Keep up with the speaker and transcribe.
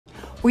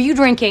Were you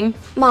drinking?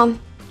 Mom,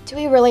 do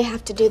we really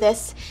have to do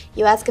this?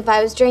 You ask if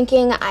I was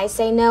drinking, I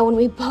say no, and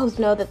we both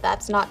know that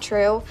that's not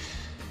true.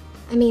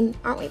 I mean,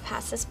 aren't we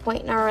past this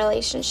point in our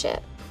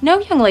relationship? No,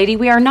 young lady,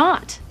 we are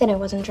not. Then I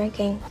wasn't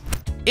drinking.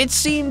 It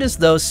seemed as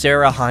though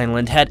Sarah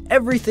Hyland had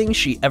everything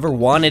she ever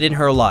wanted in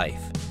her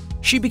life.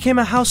 She became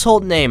a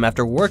household name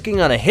after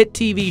working on a hit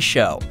TV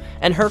show,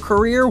 and her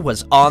career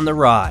was on the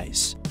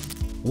rise.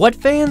 What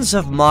fans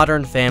of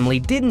Modern Family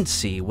didn't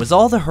see was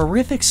all the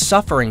horrific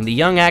suffering the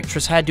young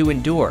actress had to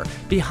endure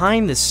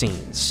behind the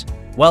scenes,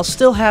 while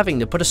still having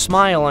to put a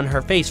smile on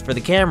her face for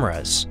the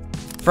cameras.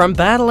 From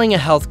battling a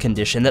health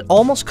condition that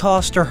almost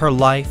cost her her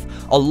life,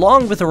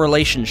 along with a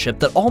relationship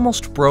that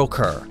almost broke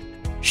her,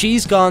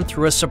 she's gone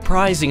through a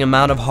surprising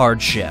amount of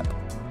hardship.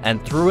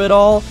 And through it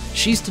all,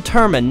 she's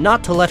determined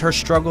not to let her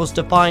struggles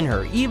define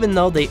her, even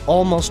though they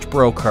almost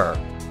broke her.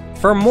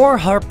 For more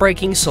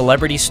heartbreaking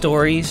celebrity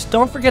stories,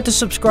 don't forget to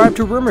subscribe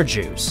to Rumour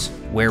Juice,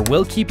 where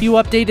we'll keep you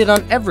updated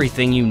on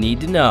everything you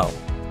need to know.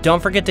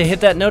 Don't forget to hit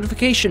that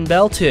notification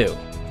bell too.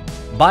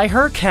 By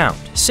her count,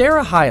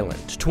 Sarah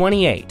Hyland,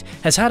 28,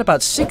 has had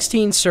about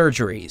 16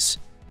 surgeries,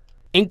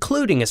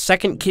 including a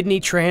second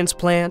kidney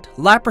transplant,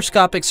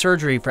 laparoscopic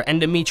surgery for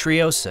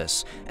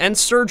endometriosis, and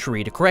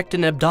surgery to correct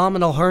an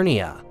abdominal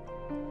hernia.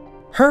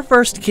 Her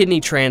first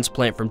kidney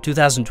transplant from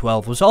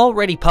 2012 was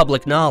already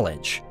public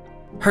knowledge.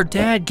 Her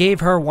dad gave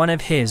her one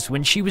of his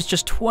when she was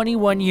just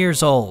 21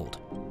 years old.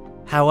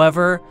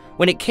 However,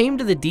 when it came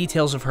to the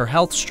details of her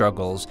health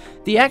struggles,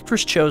 the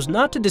actress chose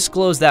not to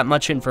disclose that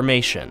much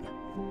information.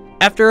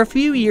 After a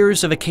few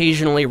years of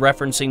occasionally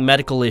referencing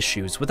medical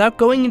issues without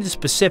going into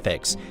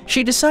specifics,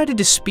 she decided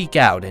to speak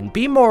out and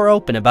be more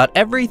open about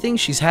everything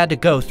she's had to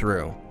go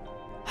through.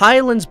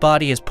 Hyland's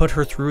body has put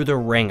her through the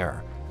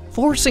ringer,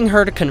 forcing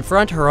her to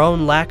confront her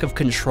own lack of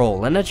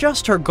control and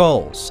adjust her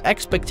goals,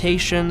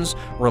 expectations,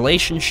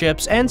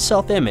 relationships, and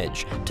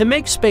self-image to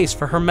make space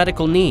for her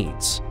medical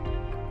needs.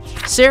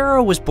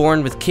 Sarah was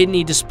born with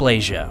kidney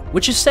dysplasia,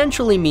 which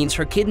essentially means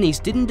her kidneys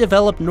didn't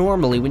develop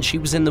normally when she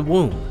was in the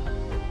womb.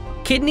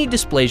 Kidney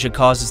dysplasia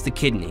causes the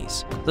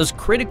kidneys, those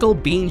critical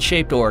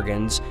bean-shaped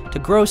organs, to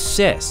grow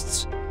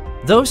cysts.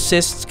 Those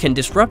cysts can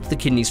disrupt the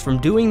kidneys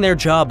from doing their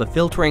job of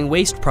filtering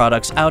waste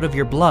products out of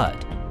your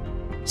blood.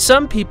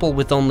 Some people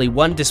with only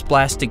one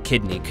dysplastic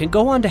kidney can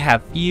go on to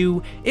have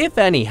few, if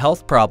any,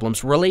 health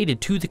problems related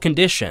to the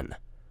condition.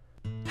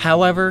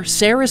 However,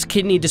 Sarah's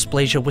kidney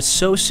dysplasia was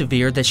so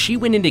severe that she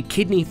went into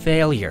kidney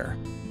failure.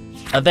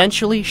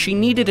 Eventually, she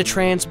needed a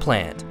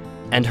transplant,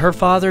 and her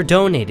father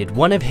donated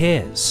one of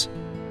his.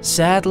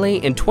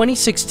 Sadly, in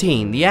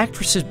 2016, the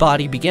actress's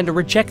body began to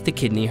reject the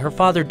kidney her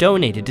father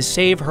donated to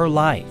save her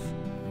life.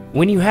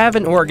 When you have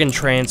an organ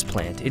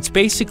transplant, it's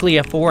basically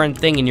a foreign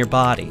thing in your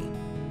body.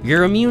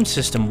 Your immune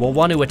system will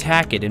want to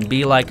attack it and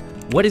be like,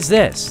 "What is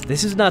this?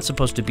 This is not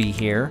supposed to be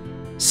here,"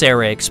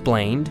 Sarah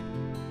explained.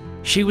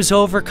 She was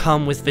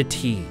overcome with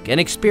fatigue and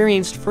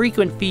experienced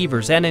frequent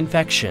fevers and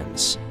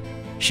infections.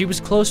 She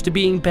was close to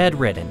being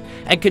bedridden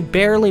and could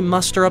barely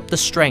muster up the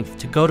strength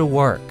to go to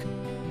work.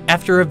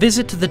 After a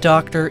visit to the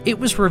doctor, it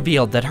was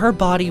revealed that her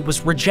body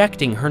was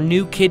rejecting her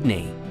new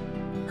kidney.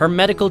 Her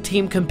medical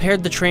team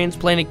compared the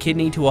transplanted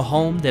kidney to a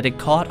home that had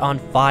caught on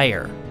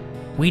fire.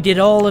 "We did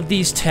all of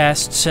these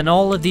tests and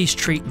all of these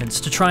treatments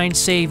to try and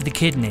save the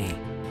kidney.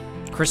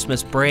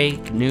 Christmas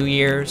break, New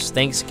Year's,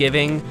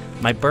 Thanksgiving,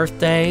 my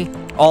birthday,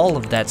 all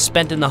of that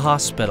spent in the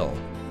hospital,"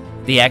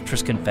 the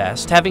actress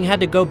confessed, having had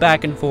to go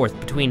back and forth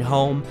between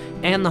home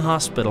and the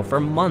hospital for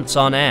months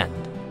on end.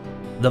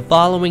 The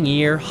following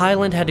year,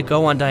 Hyland had to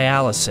go on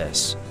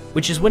dialysis,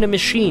 which is when a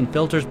machine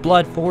filters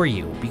blood for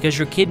you because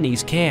your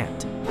kidneys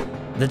can't.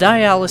 The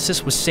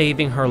dialysis was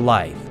saving her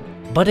life,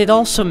 but it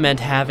also meant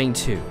having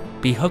to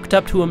be hooked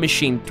up to a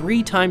machine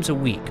 3 times a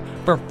week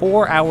for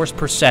 4 hours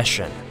per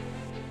session.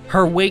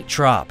 Her weight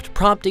dropped,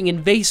 prompting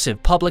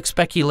invasive public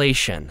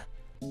speculation.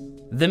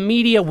 The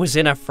media was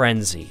in a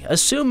frenzy,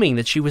 assuming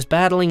that she was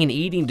battling an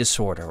eating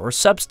disorder or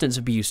substance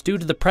abuse due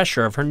to the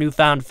pressure of her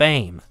newfound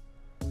fame.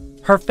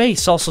 Her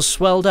face also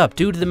swelled up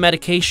due to the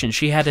medication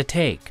she had to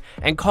take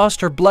and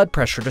caused her blood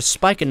pressure to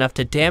spike enough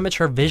to damage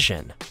her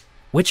vision,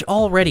 which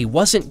already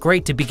wasn't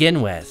great to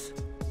begin with.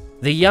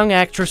 The young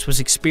actress was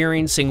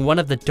experiencing one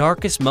of the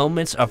darkest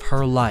moments of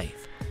her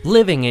life,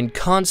 living in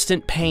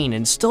constant pain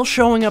and still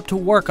showing up to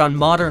work on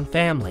Modern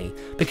Family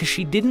because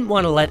she didn't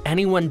want to let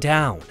anyone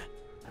down.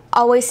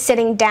 Always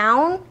sitting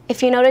down.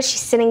 If you notice,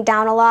 she's sitting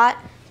down a lot,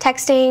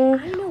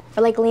 texting,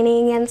 or like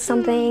leaning against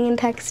something and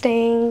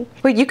texting.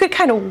 Well, you could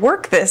kind of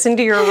work this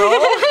into your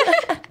role.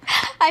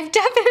 I've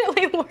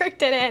definitely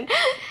worked it in.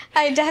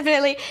 I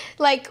definitely,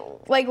 like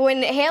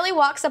when Haley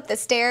walks up the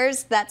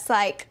stairs, that's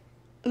like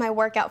my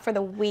workout for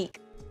the week.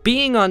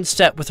 Being on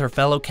set with her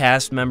fellow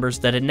cast members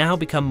that had now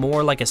become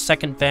more like a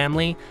second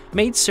family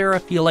made Sarah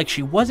feel like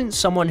she wasn't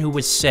someone who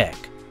was sick.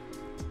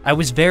 "I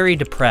was very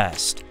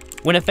depressed.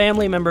 When a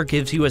family member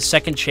gives you a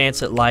second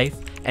chance at life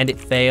and it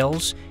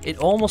fails, it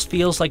almost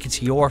feels like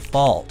it's your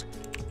fault.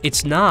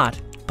 It's not,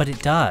 but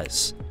it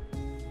does."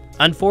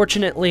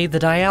 Unfortunately, the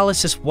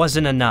dialysis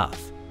wasn't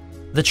enough.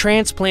 The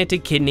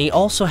transplanted kidney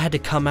also had to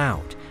come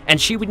out, and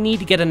she would need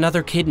to get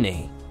another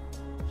kidney.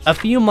 A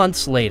few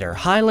months later,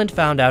 Hyland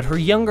found out her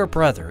younger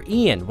brother,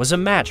 Ian, was a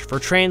match for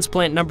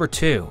transplant number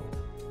 2.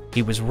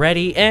 He was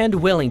ready and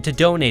willing to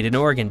donate an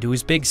organ to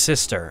his big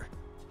sister.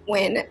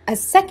 When a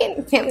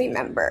second family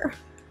member,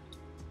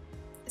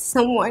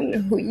 someone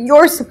who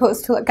you're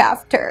supposed to look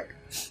after,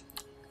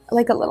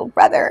 like a little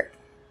brother,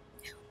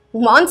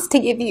 wants to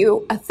give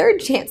you a third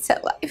chance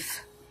at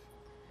life,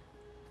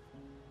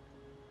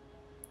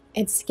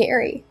 it's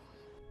scary.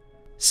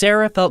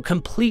 Sarah felt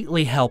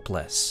completely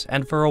helpless,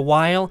 and for a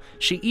while,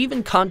 she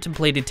even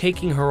contemplated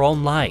taking her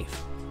own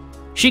life.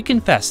 She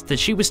confessed that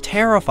she was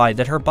terrified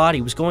that her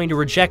body was going to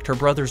reject her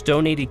brother's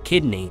donated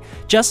kidney,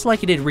 just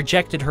like it had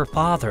rejected her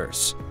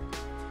father's.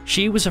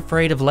 She was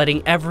afraid of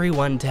letting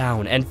everyone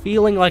down and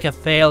feeling like a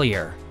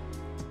failure.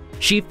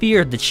 She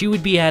feared that she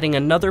would be adding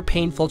another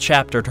painful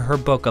chapter to her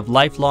book of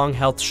lifelong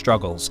health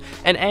struggles,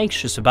 and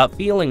anxious about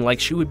feeling like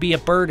she would be a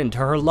burden to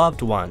her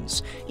loved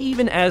ones,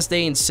 even as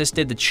they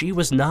insisted that she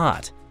was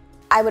not.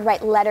 I would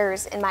write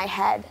letters in my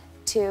head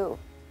to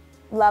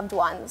loved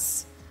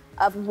ones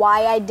of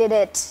why I did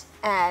it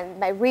and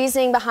my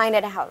reasoning behind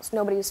it, how it's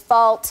nobody's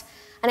fault.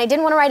 And I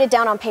didn't want to write it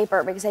down on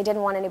paper because I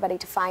didn't want anybody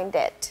to find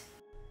it.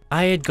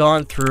 I had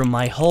gone through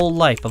my whole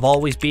life of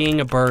always being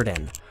a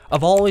burden,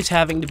 of always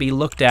having to be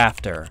looked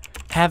after,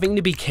 having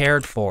to be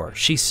cared for,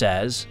 she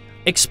says,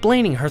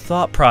 explaining her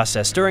thought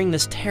process during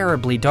this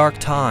terribly dark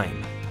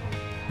time.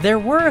 There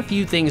were a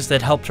few things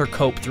that helped her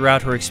cope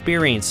throughout her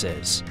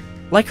experiences,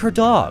 like her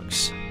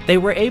dogs. They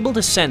were able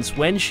to sense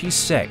when she's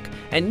sick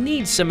and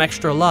needs some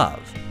extra love.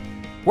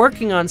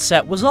 Working on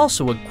set was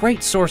also a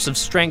great source of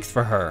strength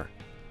for her.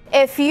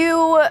 If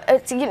you're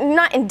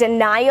not in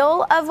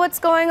denial of what's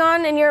going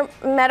on in your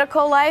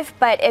medical life,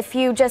 but if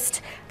you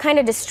just kind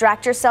of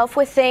distract yourself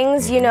with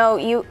things, you know,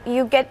 you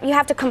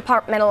have to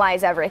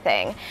compartmentalize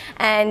everything.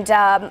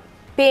 And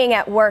being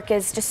at work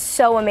is just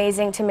so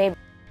amazing to me.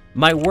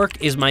 My work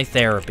is my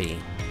therapy.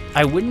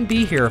 I wouldn't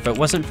be here if it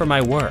wasn't for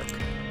my work.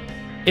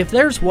 If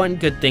there's one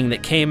good thing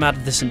that came out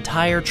of this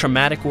entire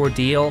traumatic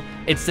ordeal,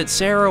 it's that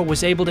Sarah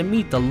was able to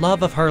meet the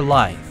love of her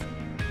life.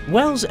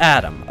 Wells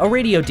Adam, a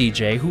radio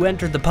DJ who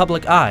entered the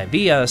public eye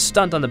via a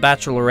stunt on The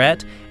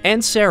Bachelorette,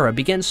 and Sarah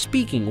began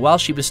speaking while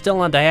she was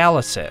still on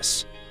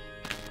dialysis.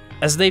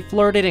 As they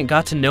flirted and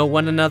got to know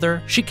one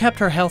another, she kept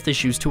her health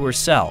issues to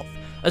herself,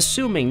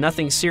 assuming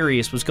nothing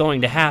serious was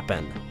going to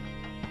happen.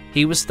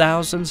 He was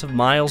thousands of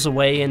miles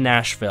away in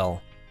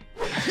Nashville.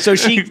 So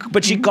she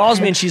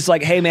calls me and she's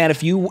like, "Hey man,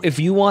 if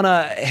you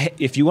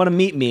wanna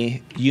meet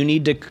me, you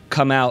need to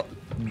come out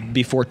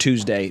before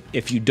Tuesday.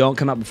 If you don't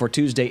come out before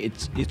Tuesday,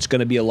 it's going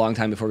to be a long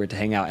time before we get to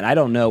hang out." And I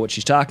don't know what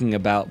she's talking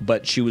about,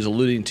 but she was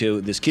alluding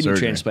to this kidney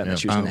transplant that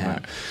she was going to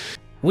have.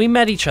 We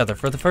met each other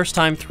for the first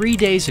time 3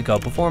 days ago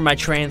before my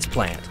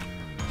transplant.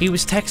 He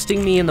was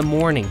texting me in the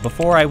morning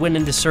before I went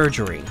into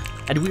surgery,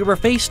 and we were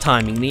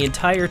FaceTiming the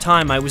entire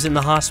time I was in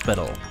the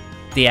hospital,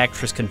 the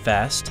actress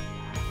confessed.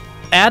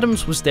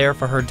 Adams was there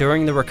for her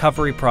during the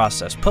recovery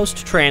process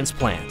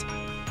post-transplant.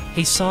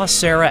 He saw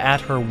Sarah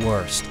at her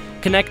worst,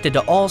 connected to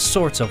all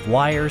sorts of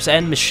wires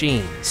and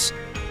machines,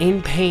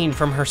 in pain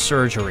from her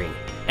surgery,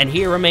 and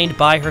he remained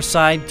by her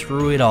side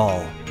through it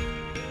all.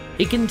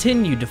 He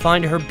continued to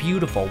find her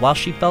beautiful while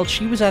she felt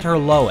she was at her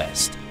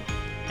lowest,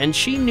 and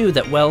she knew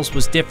that Wells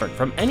was different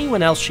from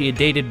anyone else she had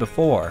dated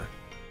before.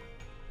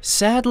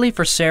 Sadly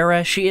for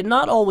Sarah, she had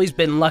not always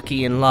been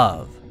lucky in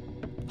love.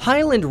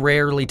 Hyland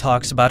rarely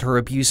talks about her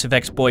abusive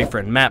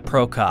ex-boyfriend, Matt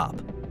Prokop,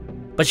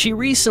 but she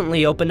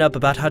recently opened up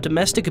about how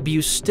domestic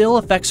abuse still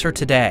affects her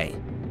today.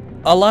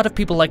 A lot of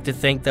people like to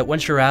think that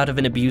once you're out of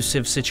an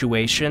abusive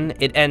situation,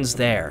 it ends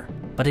there,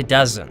 but it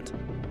doesn't.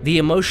 The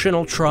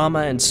emotional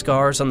trauma and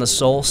scars on the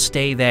soul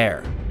stay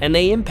there, and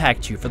they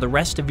impact you for the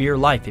rest of your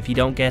life if you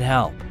don't get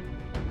help.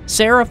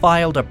 Sarah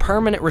filed a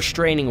permanent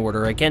restraining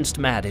order against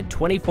Matt in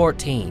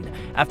 2014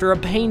 after a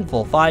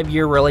painful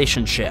 5-year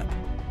relationship.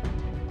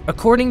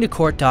 According to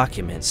court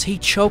documents, he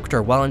choked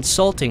her while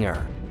insulting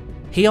her.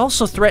 He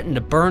also threatened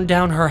to burn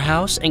down her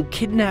house and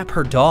kidnap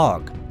her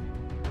dog.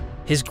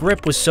 His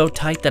grip was so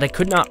tight that I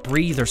could not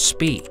breathe or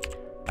speak.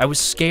 I was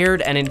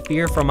scared and in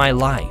fear for my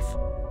life.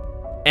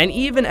 And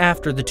even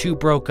after the two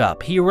broke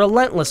up, he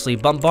relentlessly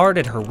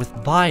bombarded her with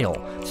vile,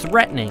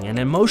 threatening, and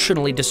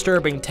emotionally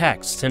disturbing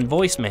texts and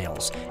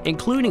voicemails,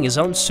 including his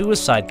own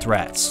suicide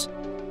threats.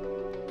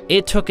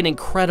 It took an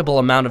incredible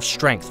amount of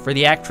strength for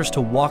the actress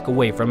to walk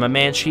away from a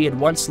man she had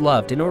once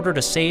loved in order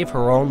to save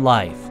her own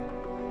life.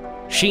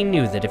 She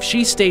knew that if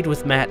she stayed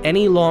with Matt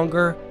any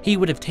longer, he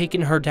would have taken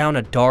her down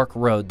a dark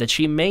road that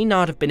she may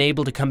not have been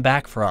able to come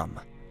back from.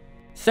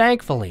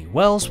 Thankfully,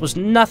 Wells was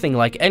nothing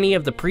like any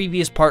of the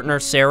previous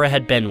partners Sarah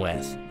had been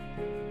with.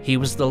 He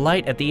was the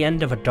light at the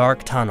end of a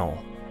dark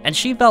tunnel, and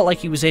she felt like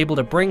he was able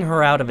to bring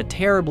her out of a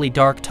terribly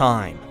dark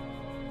time.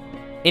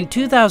 In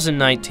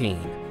 2019,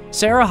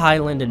 Sarah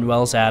Hyland and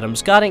Wells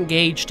Adams got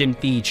engaged in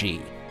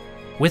Fiji,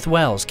 with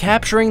Wells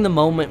capturing the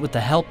moment with the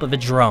help of a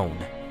drone.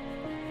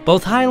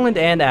 Both Hyland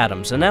and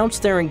Adams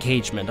announced their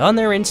engagement on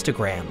their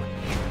Instagram,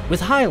 with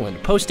Hyland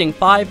posting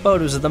 5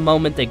 photos of the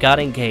moment they got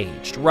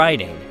engaged,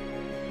 writing,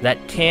 "That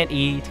can't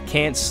eat,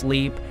 can't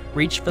sleep,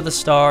 reach for the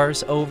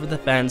stars, over the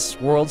fence,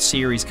 World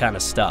Series kind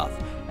of stuff,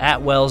 at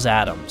Wells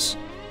Adams."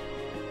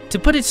 To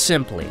put it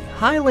simply,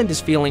 Hyland is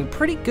feeling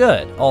pretty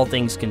good, all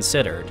things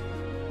considered.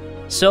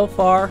 So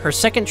far, her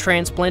second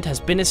transplant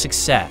has been a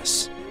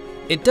success.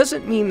 It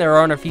doesn't mean there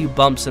aren't a few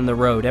bumps in the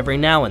road every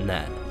now and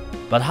then,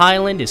 but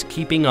Hyland is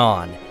keeping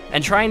on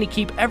and trying to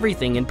keep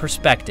everything in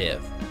perspective,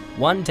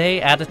 one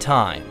day at a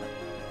time.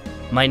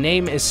 My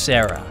name is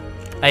Sarah.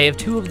 I have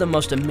 2 of the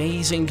most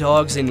amazing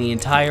dogs in the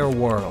entire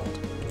world.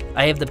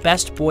 I have the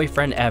best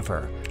boyfriend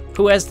ever,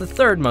 who has the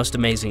 3rd most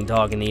amazing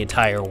dog in the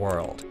entire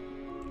world.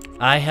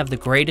 I have the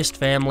greatest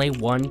family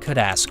one could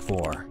ask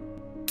for.